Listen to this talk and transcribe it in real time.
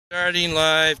Starting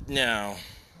live now.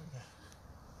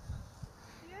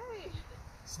 Yay.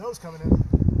 Snow's coming in.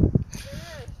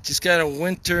 Just got a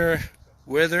winter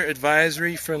weather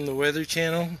advisory from the Weather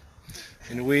Channel,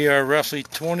 and we are roughly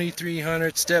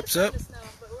 2,300 steps up. But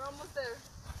we're almost there.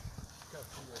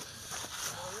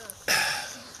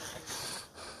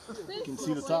 You can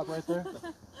see the top right there.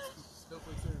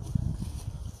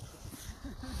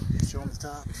 Show them the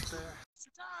top. There.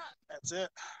 That's it.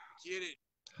 Get it.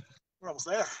 We're almost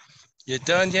there. You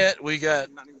done yet? We got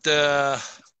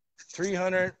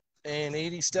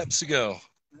 380 steps to go.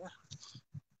 Yeah.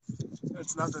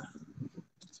 It's nothing.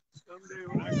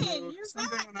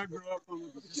 Someday when I grow up, I'm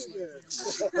gonna be good.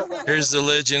 Here's the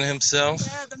legend himself.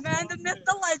 Yeah, the man, the myth,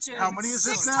 the legend. How many is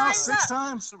this now? 6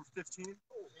 times? 15?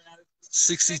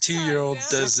 62-year-old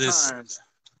does 6 this times.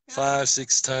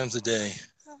 5-6 times a day.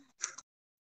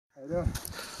 How you doing?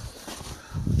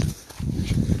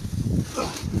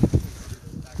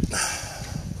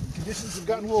 Conditions have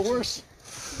gotten a little worse.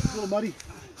 A little muddy.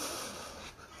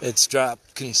 It's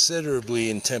dropped considerably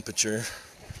in temperature,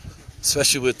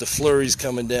 especially with the flurries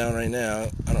coming down right now.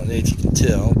 I don't know if you can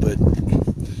tell, but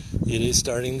it is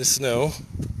starting to snow.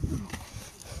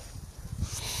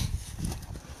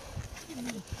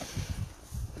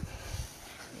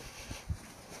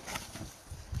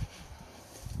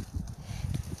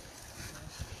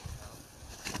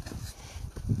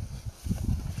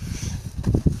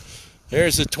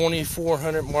 There's the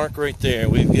 2,400 mark right there.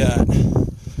 We've got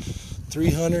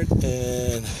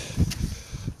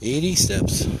 380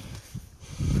 steps.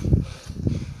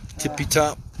 Tippy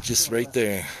top, just right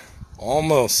there.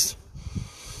 Almost.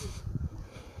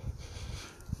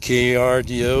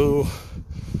 KRDO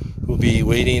will be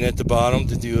waiting at the bottom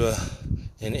to do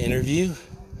an interview.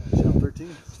 Channel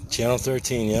 13. Channel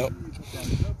 13, yep.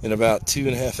 In about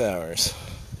 2.5 hours.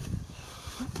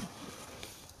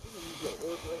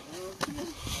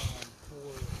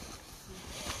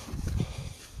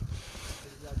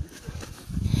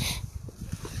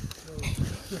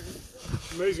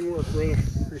 Amazing work, brother.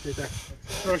 Appreciate that.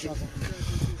 Crush it.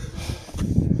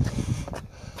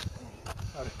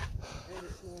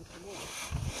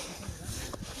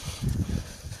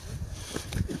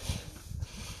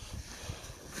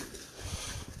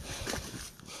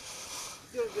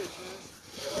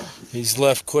 He's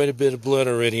left quite a bit of blood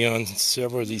already on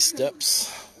several of these steps.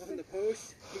 On the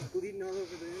post, he's bleeding all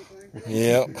over the incline.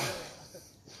 Yep.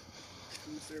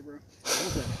 Almost there, bro.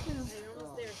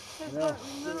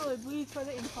 Literally bleeds for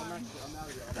the incline.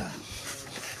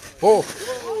 Oh!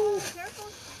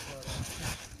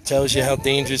 Tells you how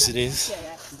dangerous it is.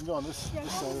 You can go on this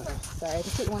side.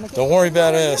 Don't worry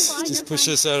about us. Just push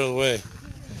us out of the way.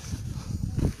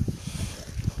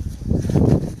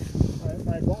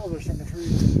 My balls are starting to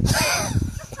freeze.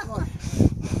 Come on.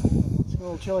 It's a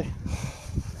little chilly.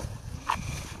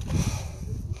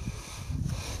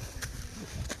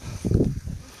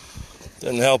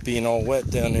 Doesn't help being all wet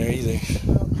down there either.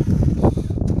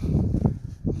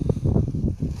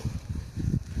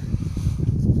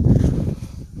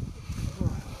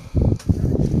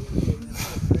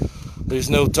 There's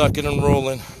no tucking and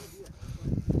rolling.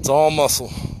 It's all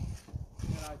muscle.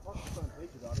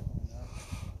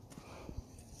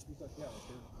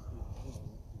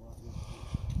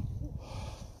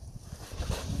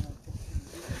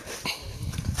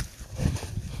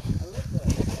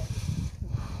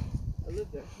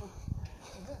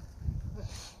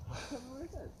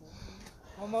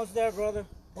 Almost there, brother.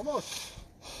 Almost.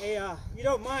 Hey, you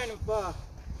don't mind if I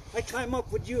climb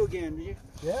up with you again, do you?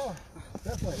 Yeah,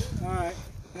 definitely. All right,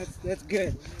 that's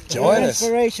good. Join us.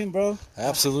 Inspiration, bro.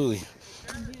 Absolutely.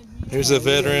 Here's a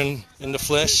veteran in the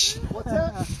flesh. What's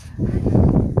that?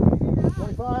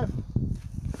 25.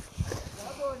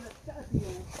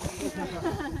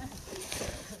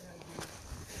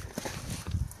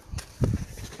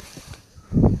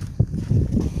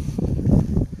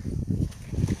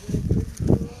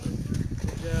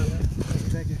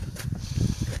 Thank you.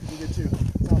 You did too.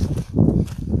 It's awesome.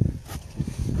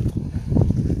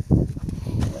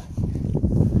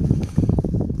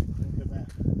 Good man.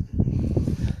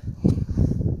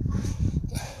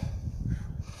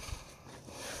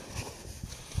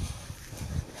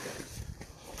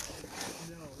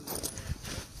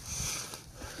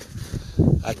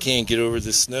 I can't get over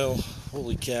the snow.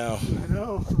 Holy cow. I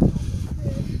know.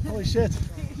 Holy shit.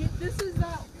 This is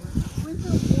that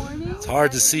winter warning. It's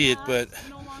hard to see it, but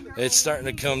it's starting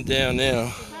to come down now.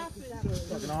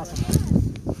 Fucking awesome.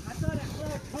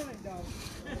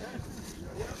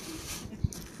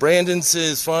 Brandon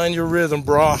says, find your rhythm,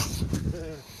 brah.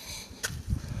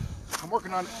 I'm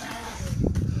working on it.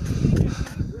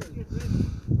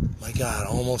 My God,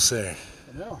 almost there.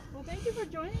 I know. Well, thank you for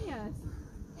joining us.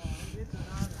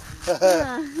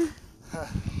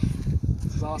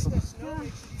 This is awesome. Yeah.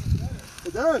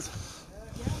 It does.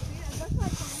 Yeah, that's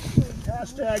like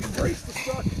Hashtag embrace the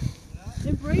suck.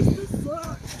 embrace the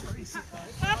suck.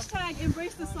 Hashtag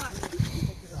embrace the suck.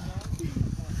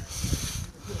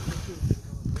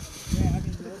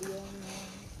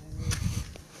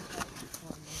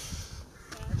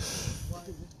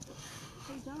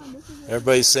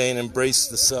 Everybody's saying embrace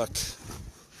the suck.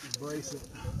 Embrace it.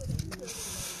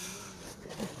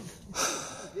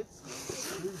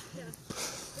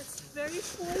 It's very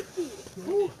flaky.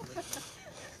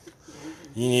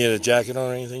 You need a jacket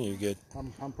on or anything? You're good.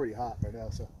 I'm pretty hot right now,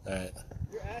 so. Alright.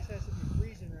 Your ass has to be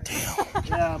freezing right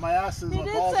now. Yeah, my ass is He my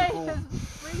did balls say are cold. it's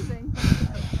freezing.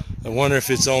 I wonder if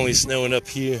it's only snowing up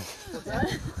here.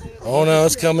 Oh no,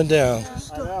 it's coming down.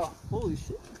 I know. Holy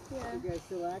shit. Yeah. You guys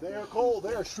still active? They are cold.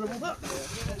 They are shriveled up.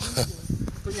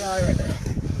 Pretty high right there.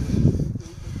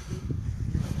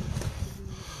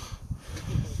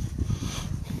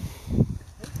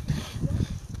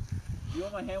 You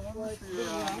want my hand warmer for your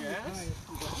ass?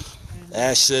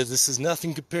 Ash said this is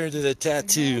nothing compared to the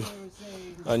tattoo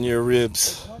on your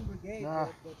ribs. Nah,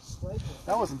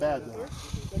 that wasn't bad though.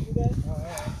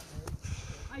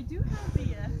 I do have the.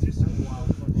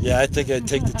 Yeah, I think I'd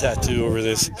take the tattoo over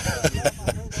this.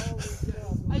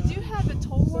 I do have the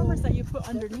toe warmers that you put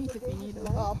underneath if you need them.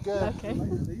 Oh, I'm good. Okay.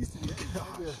 Then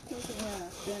the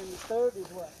third is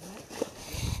what?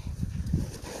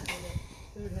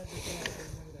 Third has the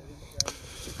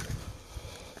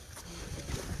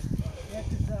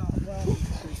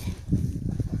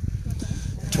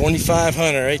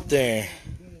 2,500 right there.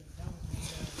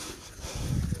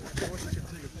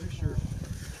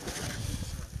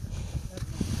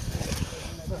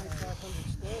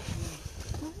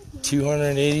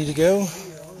 $280 to go.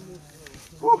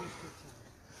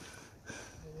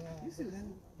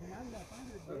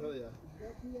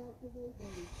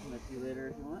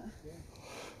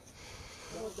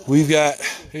 We've got,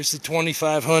 here's the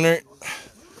 2,500.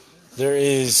 There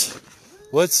is,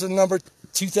 what's the number?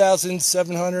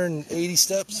 2,780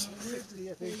 steps?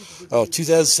 Oh,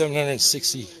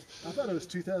 2,760. I thought it was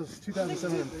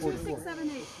 2,744.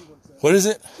 2678. What is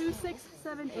it?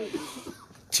 2678.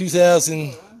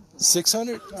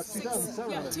 2,600?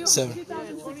 2,700. Seven.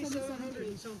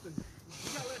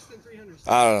 2678.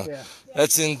 I don't know. Yeah.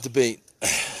 That's in debate.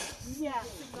 Yeah,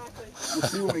 exactly. We'll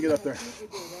see when we get up there.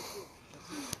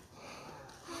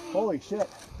 Holy shit.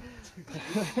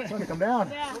 It's going to come down.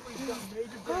 Yeah.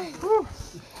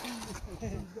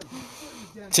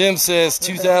 Tim says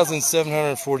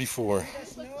 2,744. Yeah,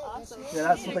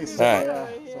 that's what they say. All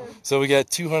right. Yeah. So we got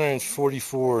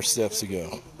 244 steps to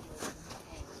go.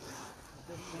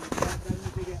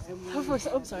 Hopefully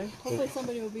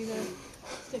somebody will be there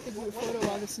taking a photo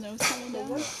while the snow's coming down.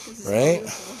 This is Right?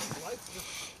 beautiful.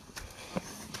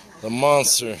 The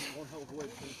monster.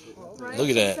 Right? Look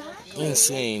at that. Exactly.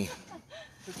 Insane.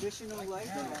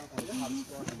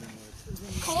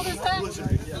 Cold as heck.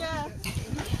 Yeah.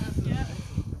 Yeah.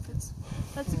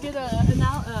 That's a good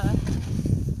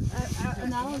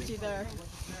analogy there.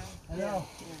 I know.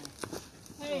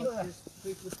 Hey,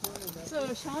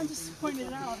 so Sean just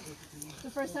pointed out the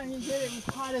first time you did it was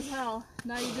hot as hell.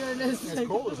 Now you're doing this. It's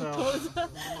cold as hell. Cold as hell.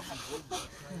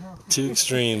 Two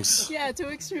extremes. Yeah, two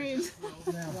extremes.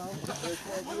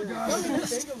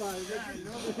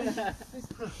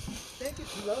 Take it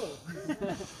slow.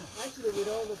 Actually, with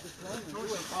all of the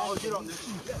climate. I'll get on this.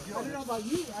 I don't know about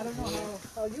you. I don't know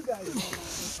how you guys do.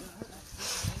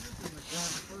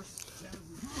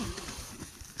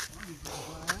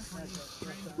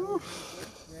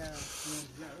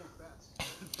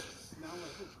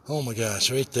 Oh my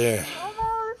gosh, right there.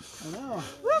 Almost. I know.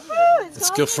 Woohoo! It's Let's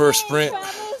go for a sprint.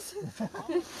 Travis.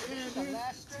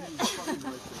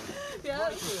 Yeah.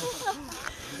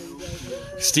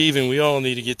 Steven, we all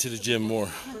need to get to the gym more.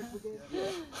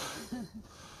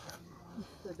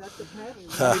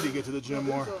 I need to get to the gym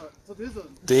more.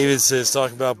 David says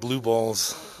talk about blue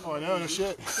balls. Oh, I know, no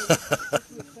shit.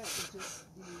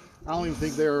 I don't even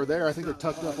think they're there. I think they're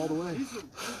tucked up all the way.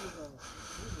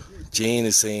 Jane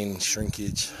is saying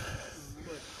shrinkage.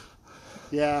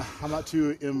 Yeah, I'm not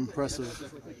too impressive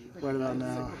right about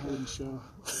now. I wouldn't show.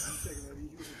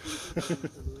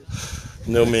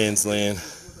 No man's land.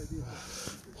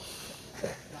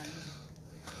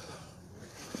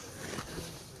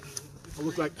 I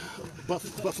look like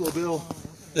Buffalo Bill.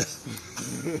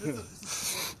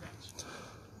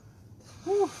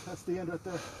 Whew, that's the end right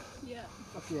there. Yeah.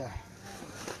 Fuck yeah.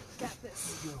 Got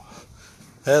this.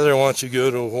 Heather wants you to go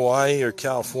to Hawaii or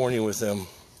California with them.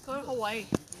 Go to Hawaii.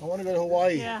 I want to go to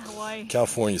Hawaii. Yeah, Hawaii.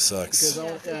 California sucks.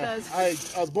 Because Yes, it I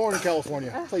does. was born in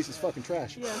California. The place is fucking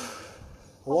trash. Yeah.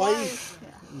 Hawaii, Yeah.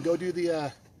 and go do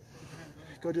the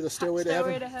Stairway to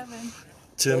Heaven. Stairway to Heaven.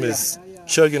 Tim is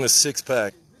chugging a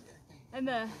 6-pack. And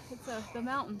it's the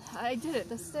mountain. I did it.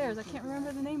 The stairs. I can't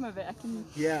remember the name of it.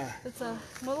 Yeah. It's a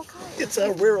little kayak. It's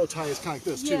a railroad tie. It's kind of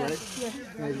like this too, Yeah, right? yeah.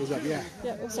 And it goes up. Yeah.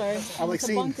 Yeah. I'm sorry. I like It's a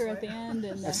seeing- bunker at the end,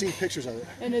 and I've seen pictures of it.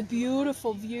 and a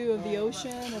beautiful view of the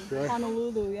ocean of Really?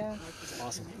 Honolulu. Yeah. It's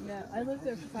awesome. Yeah. I lived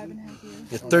there for 5.5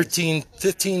 years. Got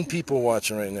 15 people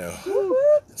watching right now.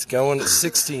 It's going at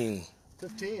 16.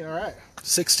 15. All right.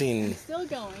 16. Still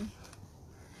going.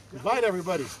 Invite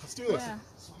everybody. Let's do this. Yeah.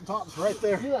 Top's right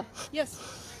there. Yes.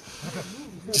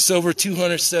 Just over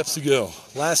 200 steps to go.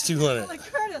 Last 200. Like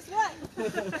Curtis, what?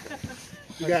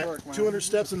 You got 200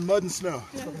 steps in mud and snow.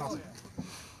 It's fucking awesome.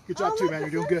 Good job too, man. You're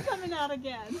doing good. Coming out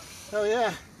again. Hell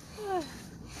yeah.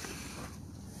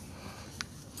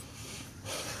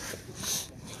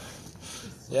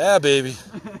 Yeah, baby.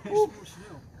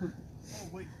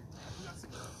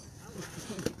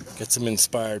 Got some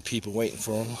inspired people waiting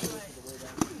for him.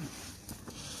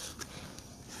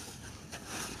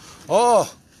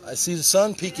 Oh, I see the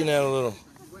sun peeking out a little.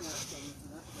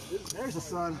 There's the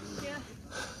sun. Yeah.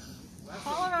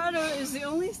 Colorado is the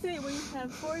only state where you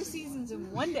have 4 seasons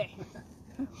in one day.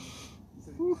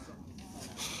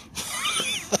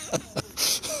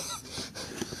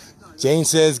 Jane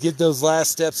says, get those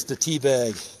last steps to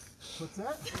teabag. What's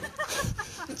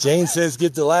that? Jane says,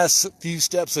 get the last few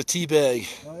steps of teabag.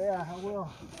 Oh yeah, I will.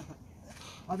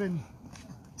 I've been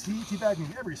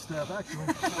teabagging every step, actually.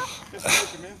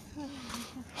 Thank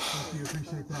you,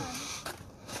 appreciate that.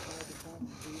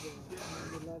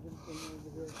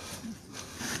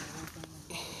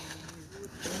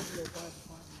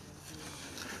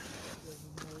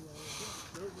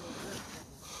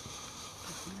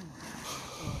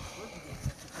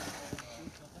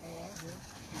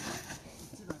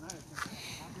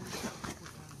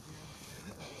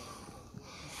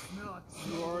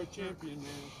 You are a champion, man.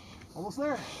 Almost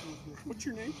there. What's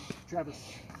your name? Travis.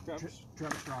 Travis.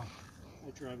 Travis Strong. Hi,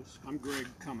 Travis. I'm Greg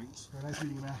Cummings. Very nice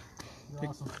meeting you, man. You're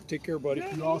awesome. Take care, buddy.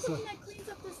 You also. That cleans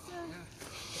up this,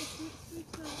 Yeah, I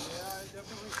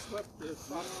definitely swept the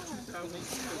bottom of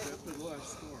 2008 after the last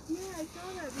storm. yeah, I saw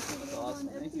that because it was on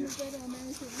everything was better on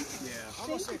Manitou Springs. Yeah.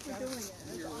 Thank you for doing it.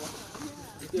 You're welcome.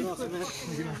 You're awesome, man.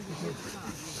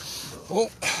 Oh,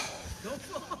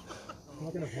 I'm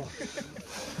not gonna fall.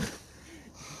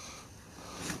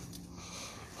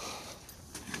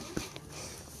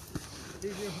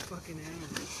 These are fucking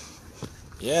animals.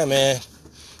 yeah, man.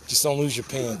 Just don't lose your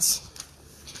pants.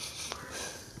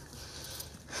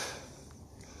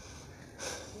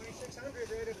 2600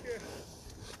 right up here.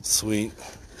 Sweet.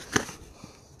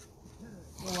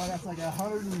 Well, that's like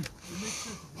 100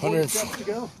 100, steps to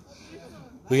go.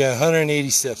 we got 180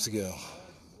 steps to go.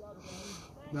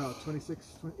 No, 26,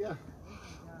 20, yeah.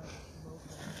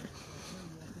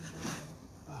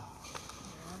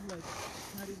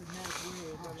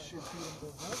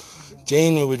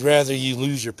 Jane would rather you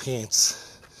lose your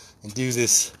pants and do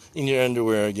this in your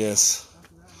underwear, I guess.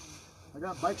 I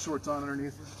got bike shorts on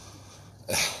underneath.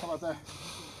 How about that?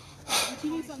 But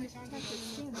you need something to protect your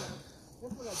skin.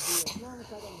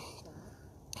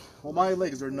 Well, my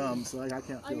legs are numb, so I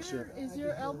can't Are feel your, shit. is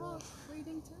your elbow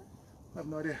bleeding too? I have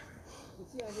no idea.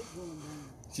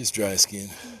 Just dry skin.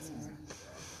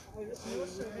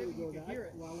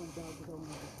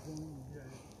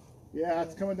 Yeah,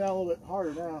 it's coming down a little bit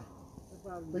harder now.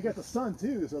 They got the sun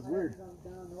too, so it's weird.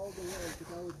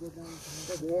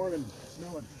 It's warm and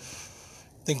snowing.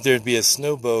 I think there'd be a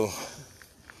snow bow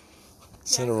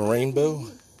instead of a rainbow.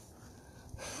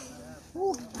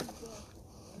 Woo.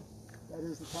 That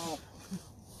is the top.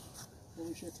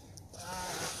 Holy shit.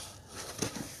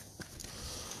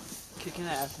 Kicking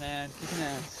ass, man. Kicking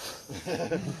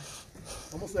ass.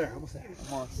 Almost there, almost there.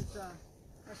 Almost.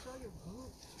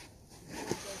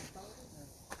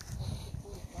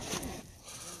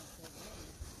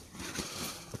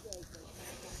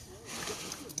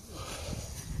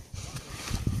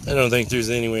 I don't think there's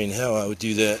any way in hell I would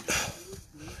do that.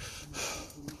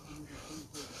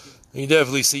 You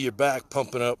definitely see your back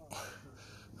pumping up.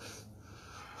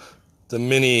 The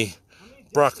mini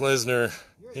Brock Lesnar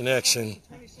in action.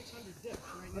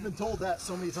 I've been told that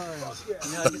so many times. Yeah,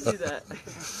 I can see that.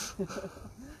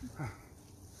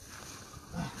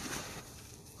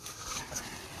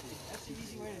 That's the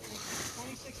easy way to think.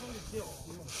 2600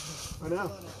 dips. I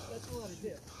know. That's a lot of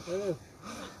dips. It is.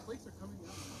 Plates are coming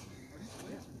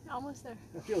down. Almost there.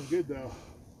 That feels good though.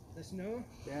 The snow?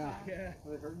 Yeah. Yeah.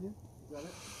 Are they hurting you? Is that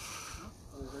it?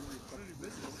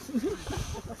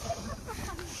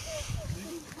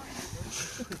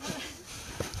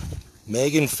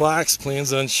 Megan Fox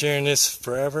plans on sharing this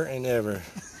forever and ever.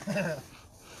 You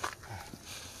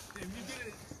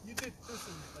did this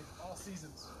in like all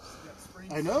seasons. You got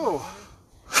spring, I know.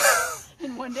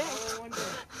 In one day.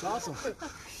 It's awesome.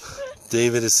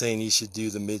 David is saying you should do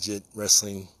the midget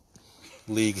wrestling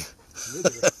league. I'm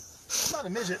not a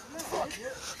midget. Fuck yeah.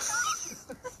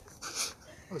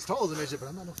 I'm as tall as a midget, but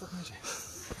I'm not no fucking midget.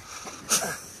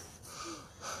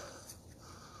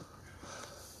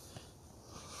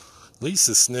 At least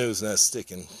the snow's not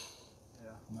sticking.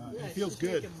 Yeah, it feels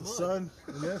good. The sun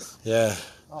and this. Yeah.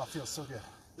 Oh, it feels so good.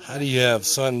 How do you have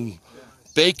sun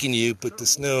baking you, but the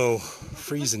snow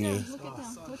freezing you? Look at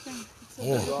them. Look at them.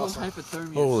 Oh,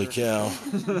 Hypothermia. holy cow.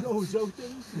 No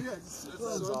joking. Yeah, it's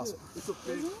awesome. It's a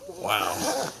big ball. Wow.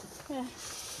 Yeah.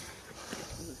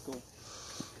 This is cool.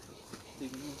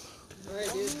 Digging this.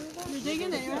 Alright, dude. You're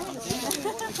digging it, right? I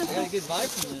got a good vibe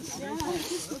from this. Yeah.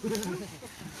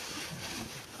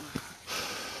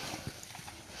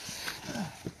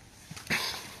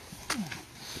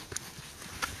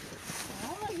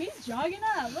 Oh, he's jogging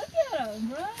up. Look at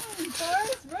him. Run,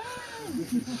 Forrest, run. Is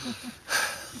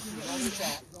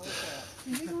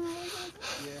he going all the way down?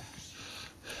 Yeah.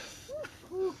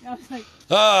 I was like,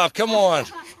 Oh, come on.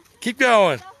 Keep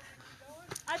going.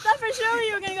 I thought for sure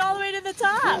you were going to go all the way to the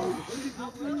top.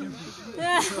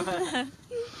 Yeah.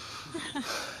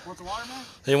 Want the water, man?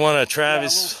 They want a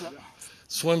Travis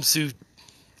swimsuit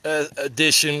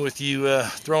edition with you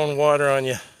throwing water on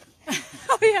you.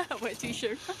 Oh, yeah. Wet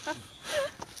t-shirt.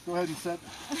 Go ahead and set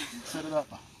it up.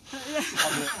 Yeah.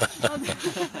 I'll do it.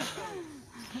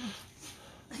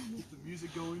 Get the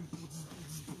music going.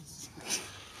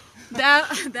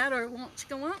 That or won't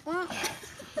you go on?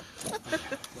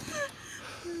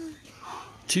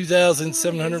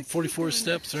 2,744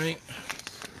 steps, right?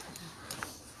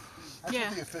 That's Yeah.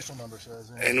 what the official number says.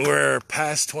 Yeah. And we're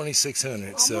past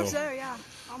 2,600, so. Almost there, yeah.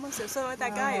 Almost there. So what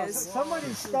that guy is.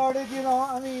 Somebody started, you know,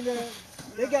 I mean,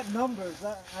 they got numbers.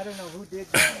 I don't know who did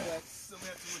that, but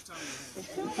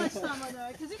Too much time on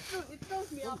there, because it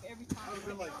throws me off every time. I've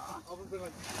been like, can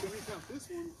we count this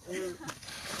one? Yeah.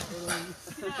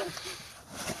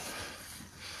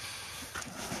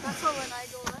 That's why when I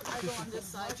go on this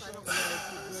side, so I don't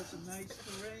it's a nice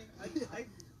terrain. I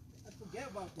forget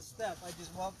about the step. I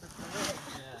just walk the terrain.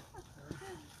 Yeah.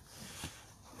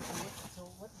 So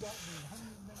what got me? How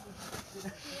many members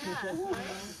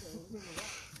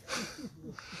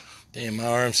did Damn, my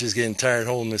arm's just getting tired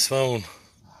holding this phone.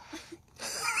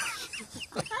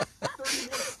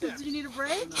 Do you need a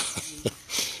break? I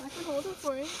can hold it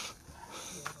for you.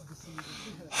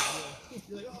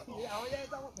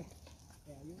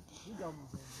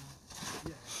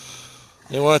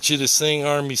 They want you to sing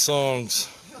army songs.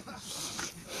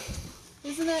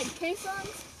 Isn't that K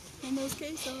songs? And those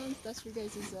K songs, that's your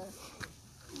guys'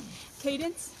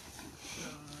 cadence?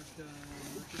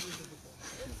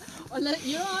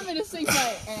 You don't want me to sing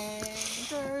like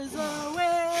anchors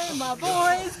away, my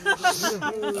boys.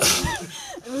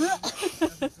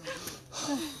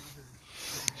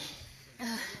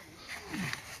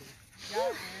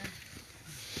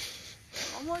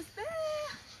 Almost there.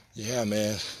 Yeah,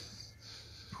 man.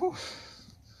 Whew.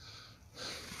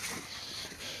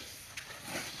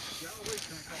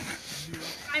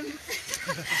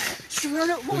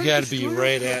 We got to be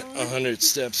right at 100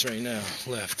 steps right now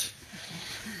left.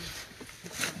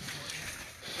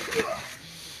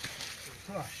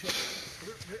 Oh, shit.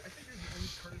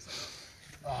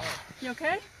 You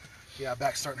okay? Yeah,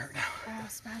 back's starting to hurt now. Oh,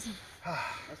 spasm.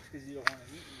 That's because you don't want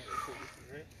to eat in the cold,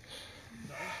 right?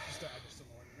 No, I just don't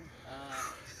want to.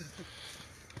 Uh,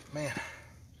 Man.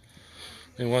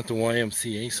 They want the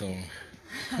YMCA song.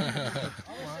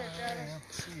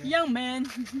 Young man.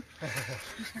 How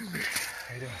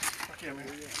you doing? Okay, man.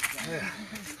 Yeah.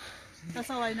 That's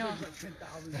all I know.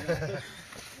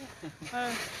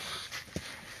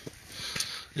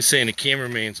 They're saying the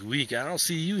cameraman's weak. I don't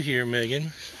see you here,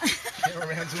 Megan.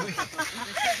 Cameraman's weak.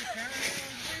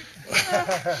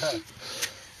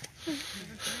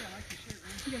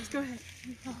 You guys, go ahead.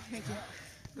 Oh, thank you.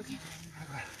 Okay.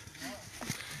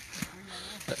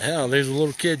 Hell, there's a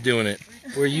little kid doing it.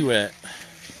 Where you at?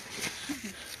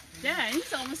 Yeah,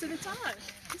 he's almost at the top.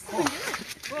 He's doing good.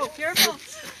 Whoa, careful.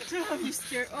 Oh, you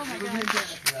scared. Oh my god.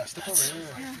 Yeah, step over here.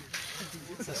 Yeah.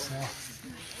 What's this now?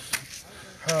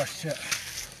 Oh, shit.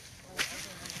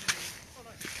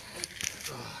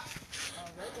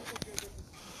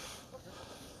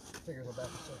 Fingers are back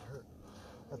to start to hurt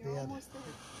at the end. Almost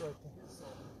there. Right there.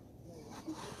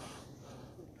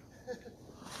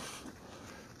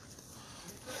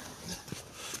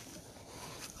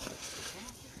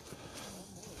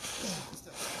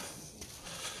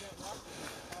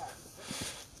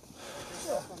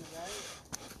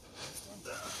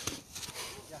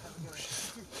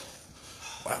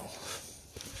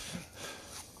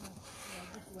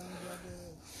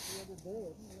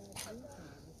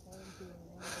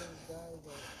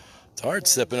 It's hard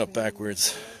stepping up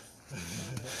backwards.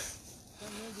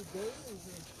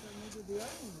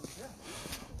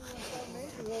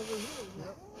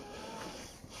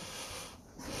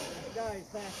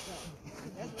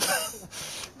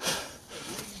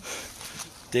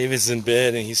 David's in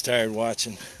bed and he's tired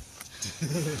watching.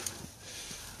 Get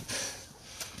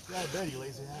out of bed, you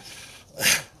lazy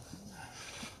ass.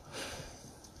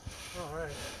 All right.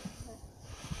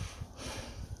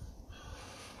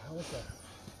 How was that?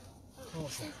 How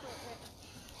was that?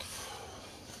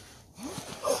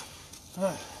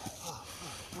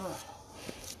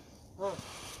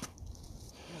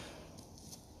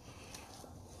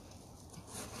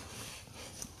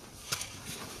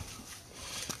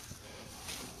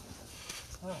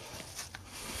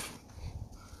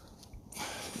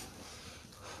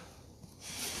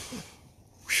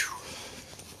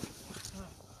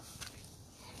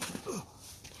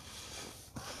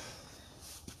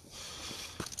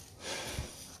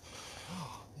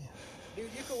 Dude,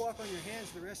 you can walk on your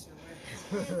hands the rest of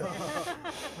the way.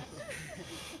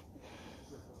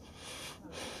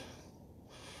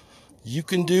 You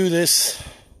can do this.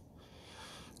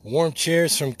 Warm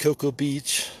chairs from Cocoa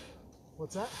Beach.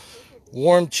 What's that?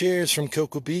 Warm chairs from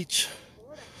Cocoa Beach.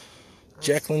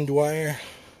 Jacqueline Dwyer.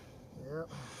 Yep.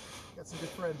 Got some good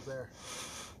friends there.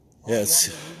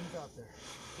 Yes.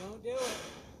 Don't do it.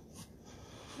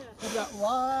 We've got a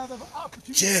lot of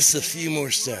opportunities. Just a few more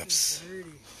steps.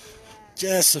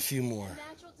 Just a few more.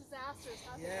 Natural disasters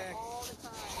happen Yeah. all the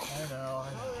time. I know.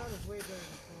 Colorado's way better than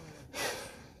Florida.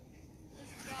 This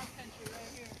is grass country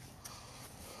right here.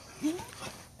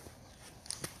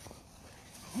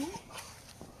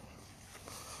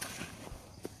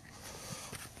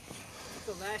 It's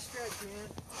the last stretch, man.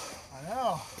 I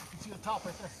know. You can see the top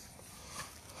right there.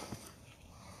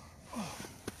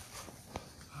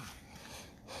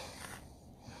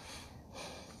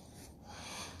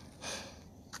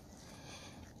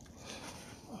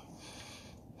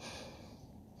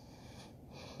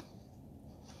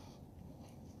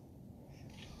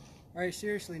 All right,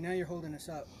 seriously, now you're holding us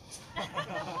up.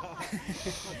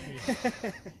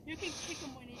 You can kick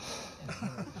them when you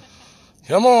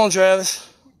Come on, Travis.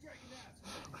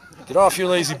 Get off your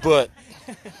lazy butt.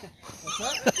 I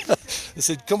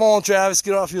said, come on, Travis,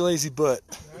 get off your lazy butt.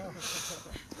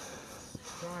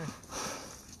 Trying.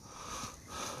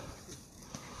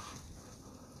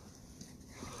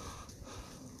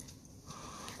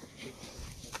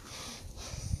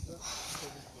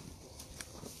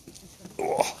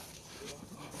 Oh.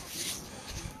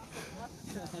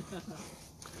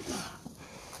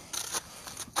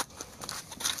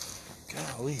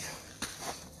 Golly.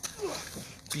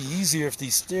 It'd be easier if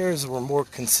these stairs were more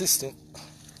consistent.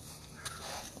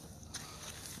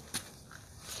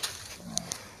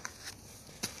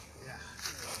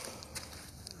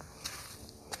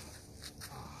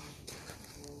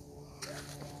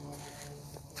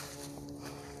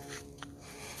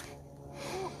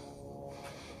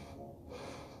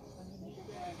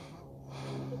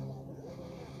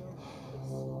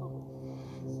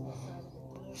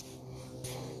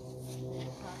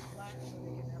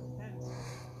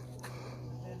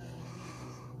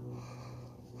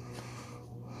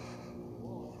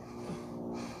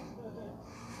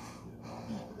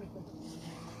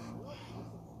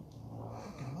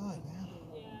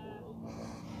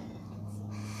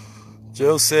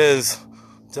 Joe says,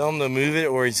 tell him to move it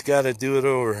or he's got to do it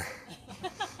over.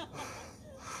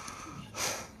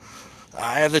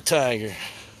 Eye of the tiger.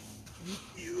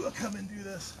 You come and do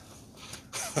this.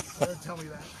 Don't tell me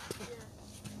that.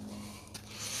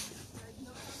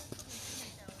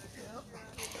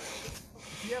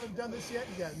 If you haven't done this yet,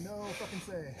 you got no fucking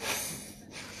say.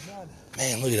 None.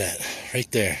 Man, look at that.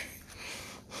 Right there.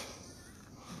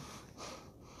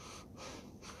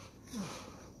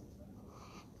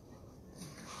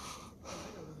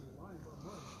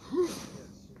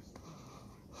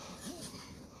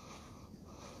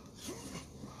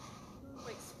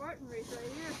 like Spartan race right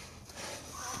here.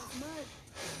 All this mud.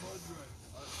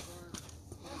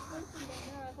 I was thinking down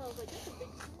there, I thought, I was like, that's a big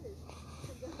stairs.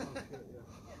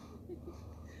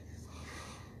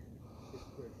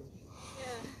 Yeah.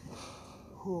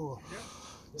 Whew.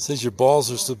 Says your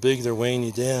balls are so big they're weighing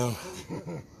you down.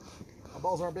 My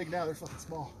balls aren't big now, they're fucking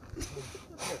small.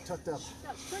 They're tucked up.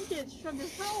 Got shrinkage from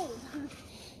his hold. That's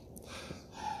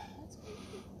crazy.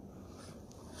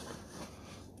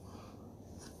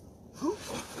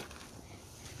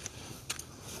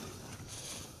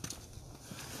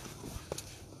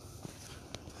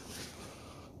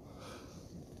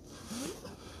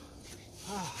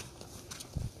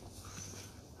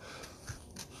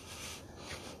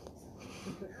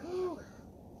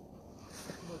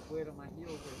 Look, weight on my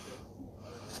heels right there.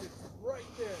 It's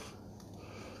right there.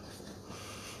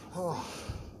 Oh.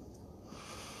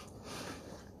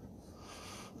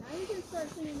 Now you can start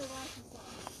singing the Rocky song.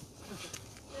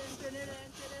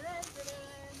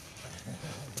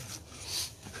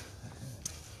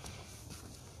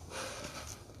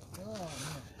 Oh,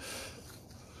 man.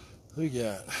 Who we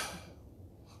got?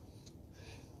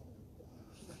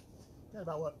 Got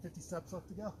about, what, 50 steps left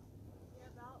to go? Yeah,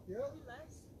 about Yeah. maybe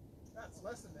less. That's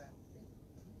less than that.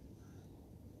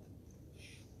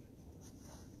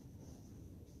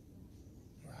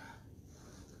 I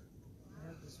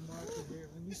have this marker here.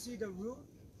 When you see the root,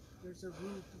 there's a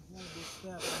root of one of the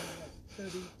steps. And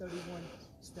like 30, 31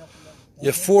 step left. You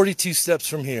have 42 steps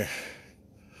from here.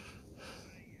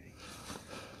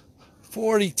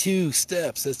 42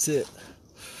 steps, that's it.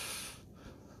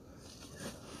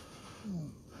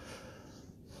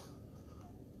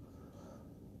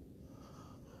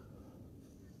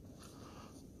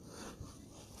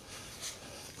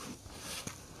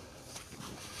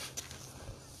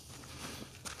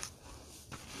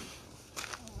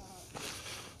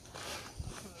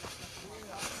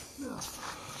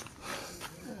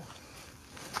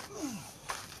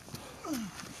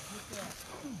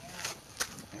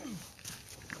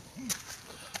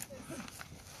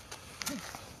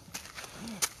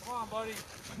 Come on, buddy.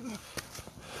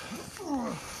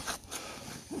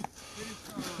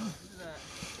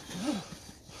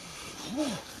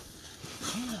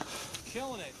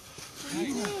 Killing it.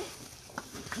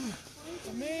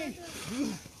 Me.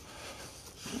 You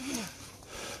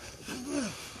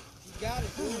got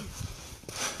it, dude.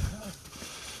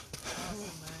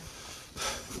 Awesome, man.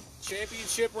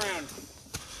 Championship round.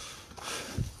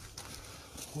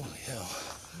 Holy hell.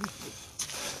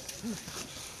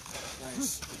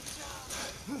 Nice.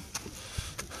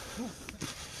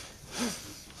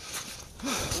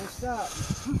 Don't stop.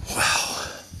 Wow.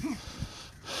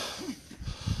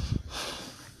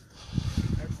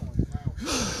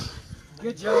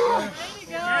 Good job, man. Way to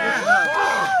go!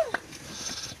 Yeah.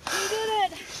 You did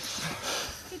it!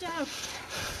 Good job.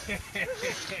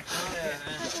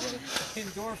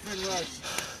 Endorphin rush.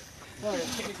 Oh,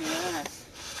 you're kicking ass.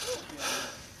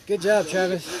 Good job,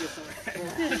 Travis.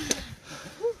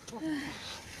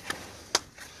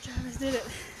 Travis did it.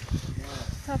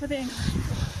 Top of the incline.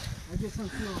 I get some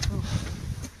fuel.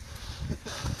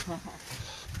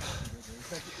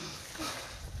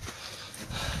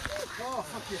 Oh,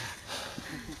 fuck yeah.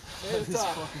 That is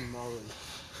fucking gnarly.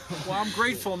 Well, I'm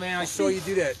grateful, man. I saw you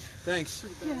do that. Thanks.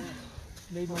 Yeah.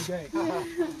 Made my day.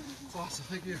 It's awesome,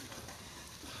 thank you.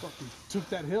 Fucking took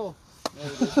that hill. I'm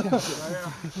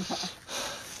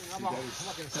not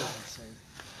gonna say Insane.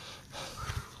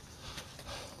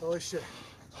 Holy shit.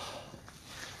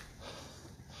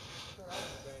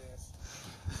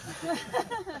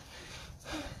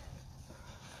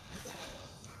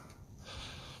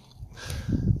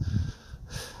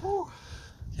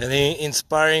 Any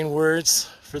inspiring words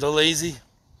for the lazy?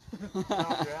 Get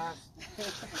off your ass.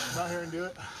 Come out here and do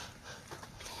it.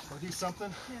 Or do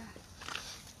something. Yeah.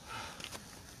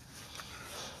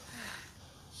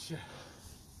 Shit.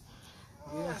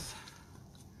 Yes.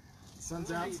 The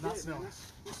sun's out, it's not snowing.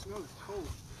 This snow is cold.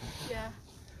 Yeah.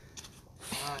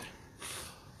 Alright.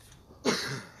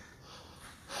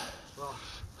 Well,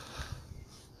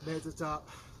 made it to the top.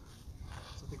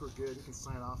 So I think we're good. We can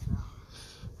sign off now.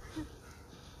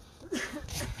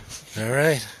 All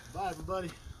right. Bye, everybody.